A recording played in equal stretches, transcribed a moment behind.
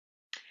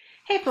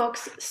Hey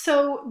folks,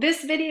 so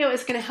this video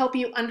is going to help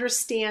you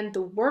understand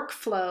the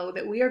workflow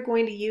that we are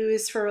going to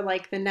use for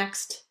like the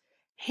next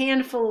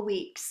handful of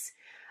weeks.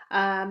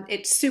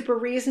 It's super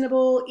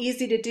reasonable,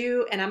 easy to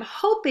do, and I'm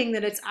hoping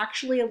that it's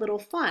actually a little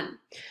fun.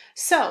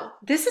 So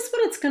this is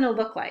what it's going to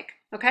look like,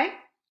 okay?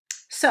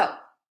 So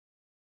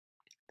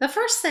the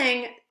first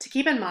thing to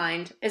keep in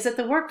mind is that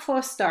the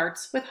workflow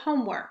starts with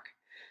homework.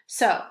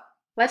 So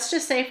let's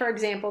just say, for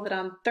example, that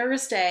on by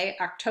Thursday,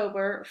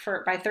 October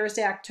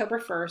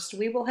 1st,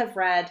 we will have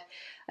read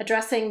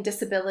Addressing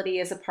Disability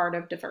as a Part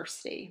of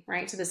Diversity,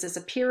 right? So this is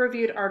a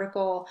peer-reviewed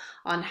article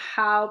on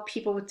how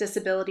people with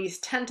disabilities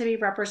tend to be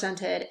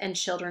represented in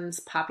children's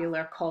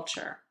popular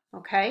culture,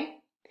 okay?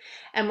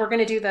 And we're going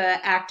to do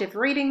the active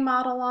reading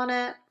model on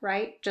it,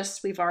 right?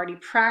 We've already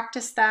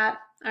practiced that.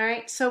 All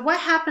right, so what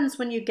happens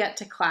when you get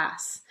to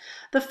class?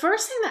 The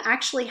first thing that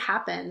actually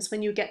happens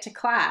when you get to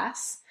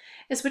class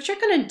is what you're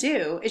going to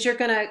do is you're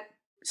going to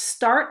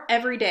start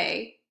every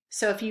day.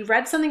 So if you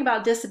read something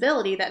about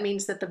disability, that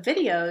means that the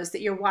videos that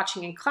you're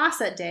watching in class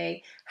that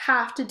day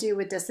have to do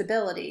with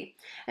disability.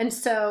 And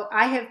so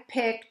I have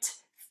picked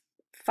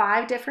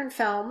 5 different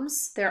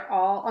films. They're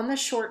all on the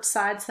short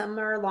side. Some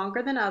are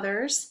longer than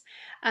others.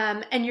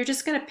 And you're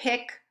just going to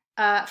pick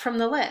from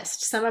the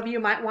list. Some of you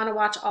might want to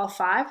watch all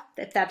 5.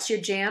 If that's your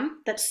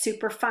jam, that's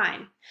super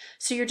fine.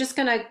 So you're just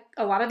going to,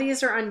 a lot of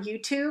these are on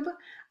YouTube,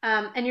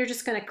 and you're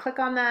just going to click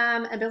on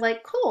them and be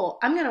like, cool,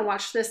 I'm going to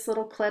watch this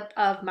little clip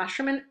of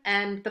Mushroom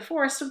and the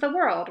Forest of the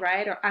World,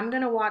 right? Or I'm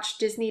going to watch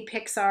Disney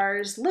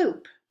Pixar's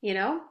Loop, you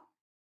know?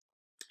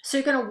 So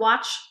you're going to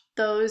watch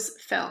those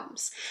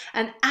films.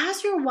 And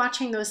as you're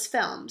watching those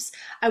films,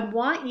 I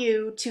want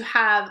you to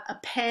have a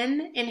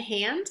pen in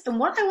hand. And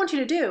what I want you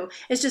to do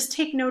is just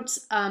take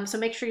notes. So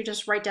make sure you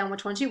just write down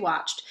which ones you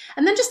watched.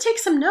 And then just take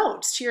some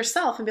notes to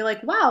yourself and be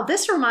like, wow,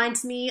 this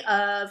reminds me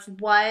of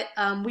what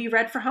we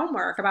read for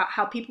homework about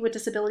how people with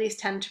disabilities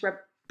tend to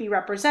be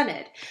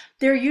represented.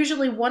 There are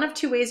usually one of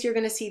 2 ways you're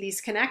going to see these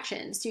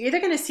connections. You're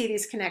either going to see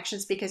these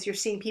connections because you're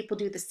seeing people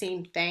do the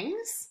same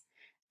things,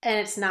 and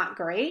it's not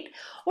great.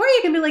 Or you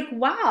can be like,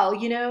 wow,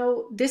 you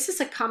know, this is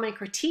a common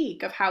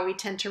critique of how we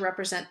tend to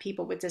represent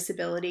people with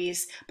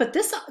disabilities, but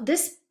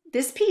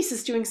this piece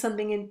is doing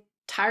something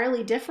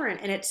entirely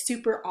different, and it's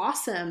super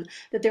awesome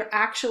that they're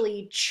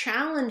actually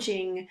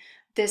challenging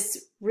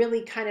this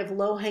really kind of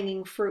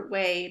low-hanging fruit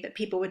way that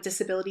people with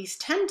disabilities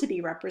tend to be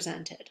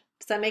represented.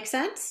 Does that make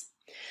sense?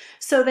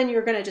 So then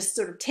you're going to just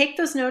sort of take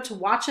those notes,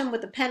 watch them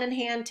with a pen in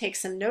hand, take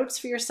some notes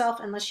for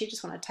yourself, unless you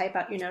just want to type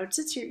out your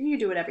notes. You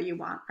do whatever you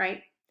want,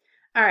 right?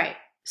 All right,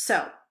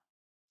 so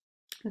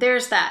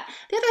there's that.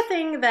 The other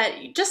thing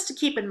that just to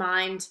keep in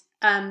mind,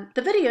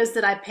 the videos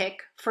that I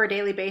pick for a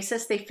daily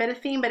basis, they fit a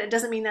theme, but it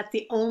doesn't mean that's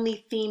the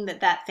only theme that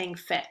that thing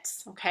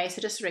fits, okay?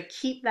 So just sort of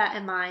keep that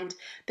in mind.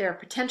 There are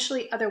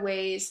potentially other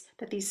ways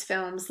that these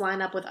films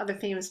line up with other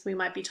themes we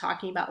might be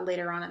talking about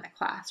later on in the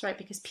class, right?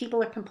 Because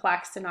people are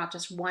complex, they're not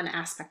just one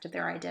aspect of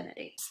their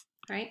identity.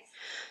 Right?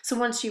 So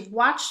once you've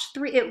watched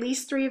at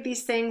least 3 of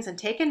these things and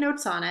taken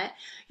notes on it,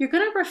 you're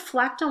going to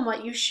reflect on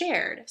what you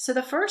shared. So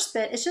the first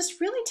bit is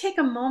just really take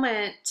a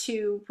moment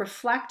to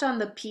reflect on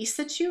the piece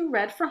that you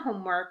read for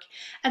homework,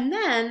 and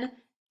then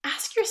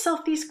ask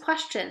yourself these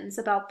questions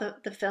about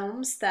the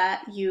films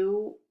that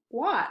you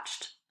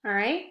watched. All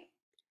right?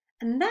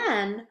 And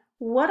then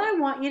what I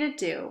want you to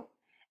do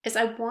is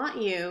I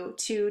want you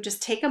to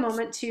just take a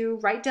moment to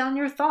write down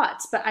your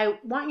thoughts, but I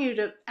want you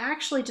to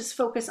actually just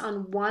focus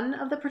on one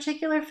of the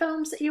particular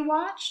films that you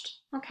watched,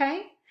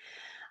 okay?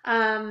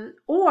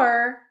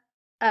 Or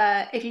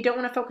if you don't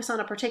want to focus on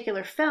a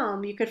particular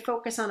film, you could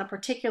focus on a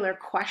particular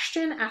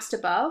question asked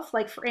above.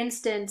 Like for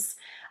instance,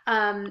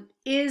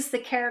 is the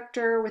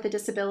character with a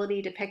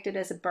disability depicted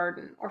as a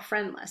burden or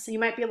friendless? And you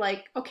might be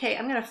like, okay,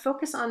 I'm going to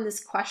focus on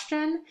this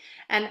question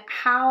and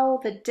how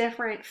the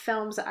different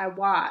films that I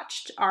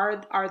watched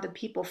are the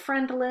people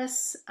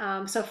friendless.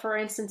 So for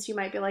instance, you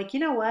might be like, you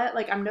know what,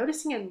 like I'm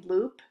noticing in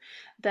Loop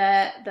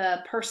that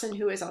the person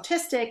who is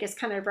autistic is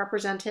kind of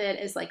represented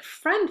as like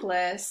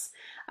friendless,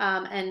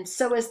 and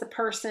so is the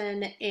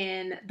person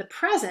in the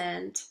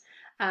present.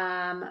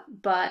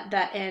 But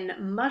that in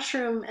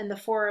Mushroom and the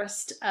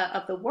Forest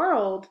of the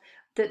World,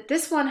 that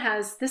this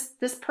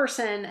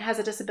person has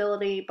a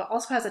disability, but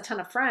also has a ton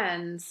of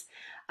friends.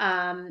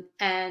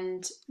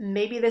 And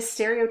maybe this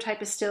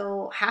stereotype is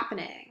still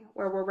happening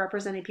where we're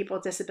representing people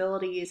with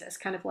disabilities as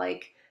kind of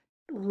like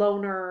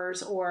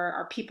loners or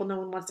are people no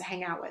one wants to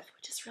hang out with,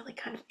 which is really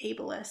kind of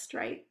ableist,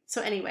 right?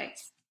 So anyway,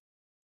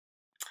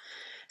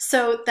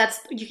 so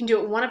you can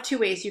do it one of 2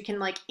 ways. You can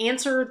like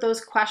answer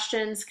those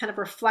questions, kind of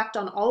reflect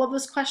on all of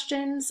those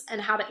questions and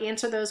how to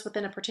answer those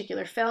within a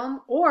particular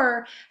film,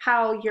 or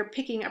how you're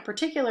picking a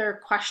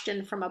particular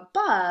question from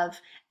above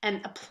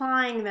and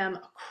applying them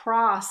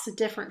across the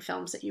different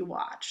films that you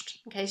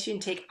watched. Okay, so you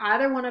can take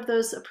either one of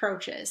those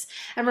approaches.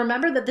 And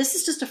remember that this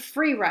is just a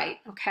free write,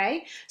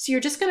 okay? So you're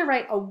just gonna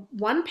write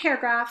one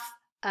paragraph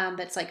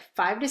that's like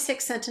 5 to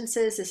 6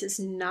 sentences. This is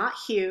not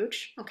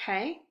huge,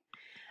 okay?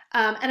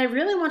 And I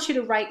really want you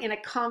to write in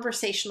a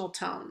conversational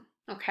tone,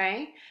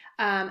 okay?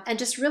 and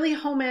just really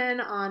home in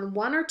on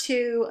one or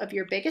two of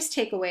your biggest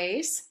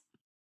takeaways.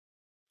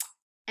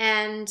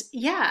 And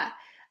yeah,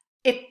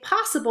 if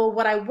possible,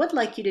 what I would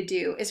like you to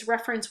do is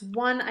reference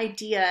one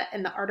idea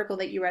in the article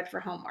that you read for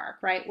homework,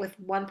 right? With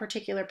one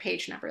particular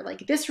page number.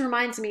 Like this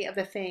reminds me of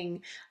the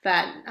thing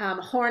that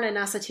Horn and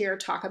Nassatir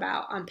talk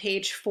about on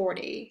page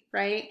 40,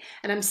 right?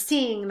 And I'm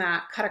seeing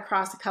that cut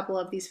across a couple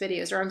of these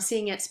videos, or I'm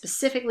seeing it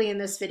specifically in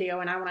this video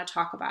and I want to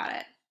talk about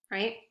it,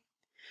 right?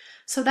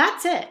 So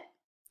that's it,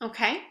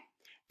 okay?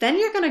 Then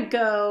you're going to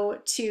go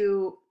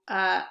to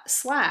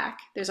Slack.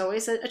 There's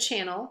always a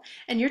channel,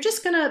 and you're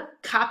just going to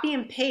copy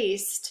and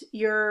paste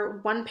your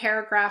one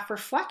paragraph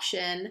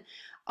reflection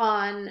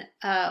on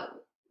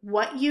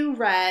what you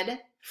read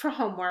for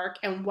homework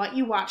and what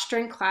you watched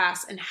during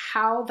class and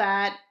how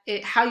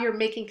you're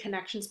making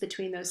connections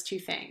between those two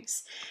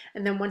things.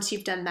 And then once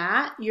you've done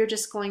that, you're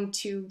just going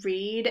to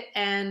read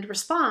and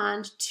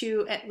respond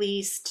to at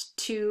least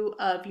two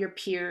of your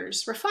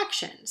peers'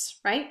 reflections,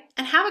 right?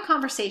 And have a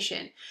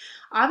conversation.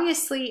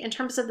 Obviously, in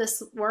terms of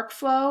this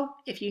workflow,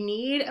 if you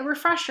need a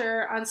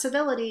refresher on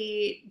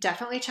civility,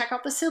 definitely check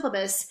out the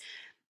syllabus.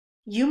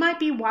 You might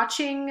be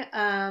watching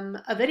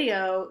a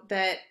video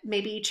that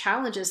maybe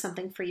challenges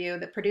something for you,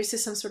 that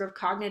produces some sort of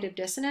cognitive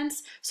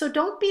dissonance. So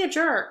don't be a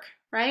jerk,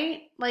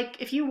 right?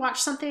 Like if you watch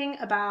something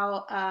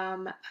about,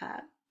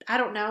 I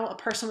don't know, a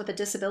person with a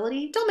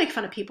disability, don't make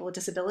fun of people with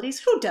disabilities.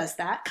 Who does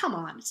that? Come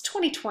on, it's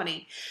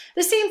 2020.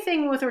 The same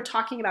thing with we're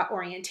talking about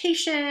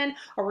orientation,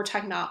 or we're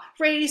talking about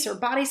race or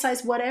body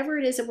size, whatever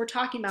it is that we're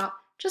talking about,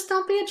 just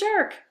don't be a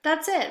jerk.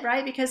 That's it,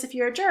 right? Because if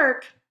you're a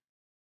jerk,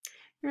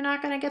 you're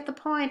not going to get the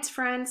points,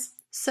 friends.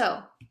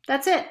 So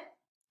that's it.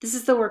 This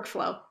is the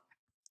workflow.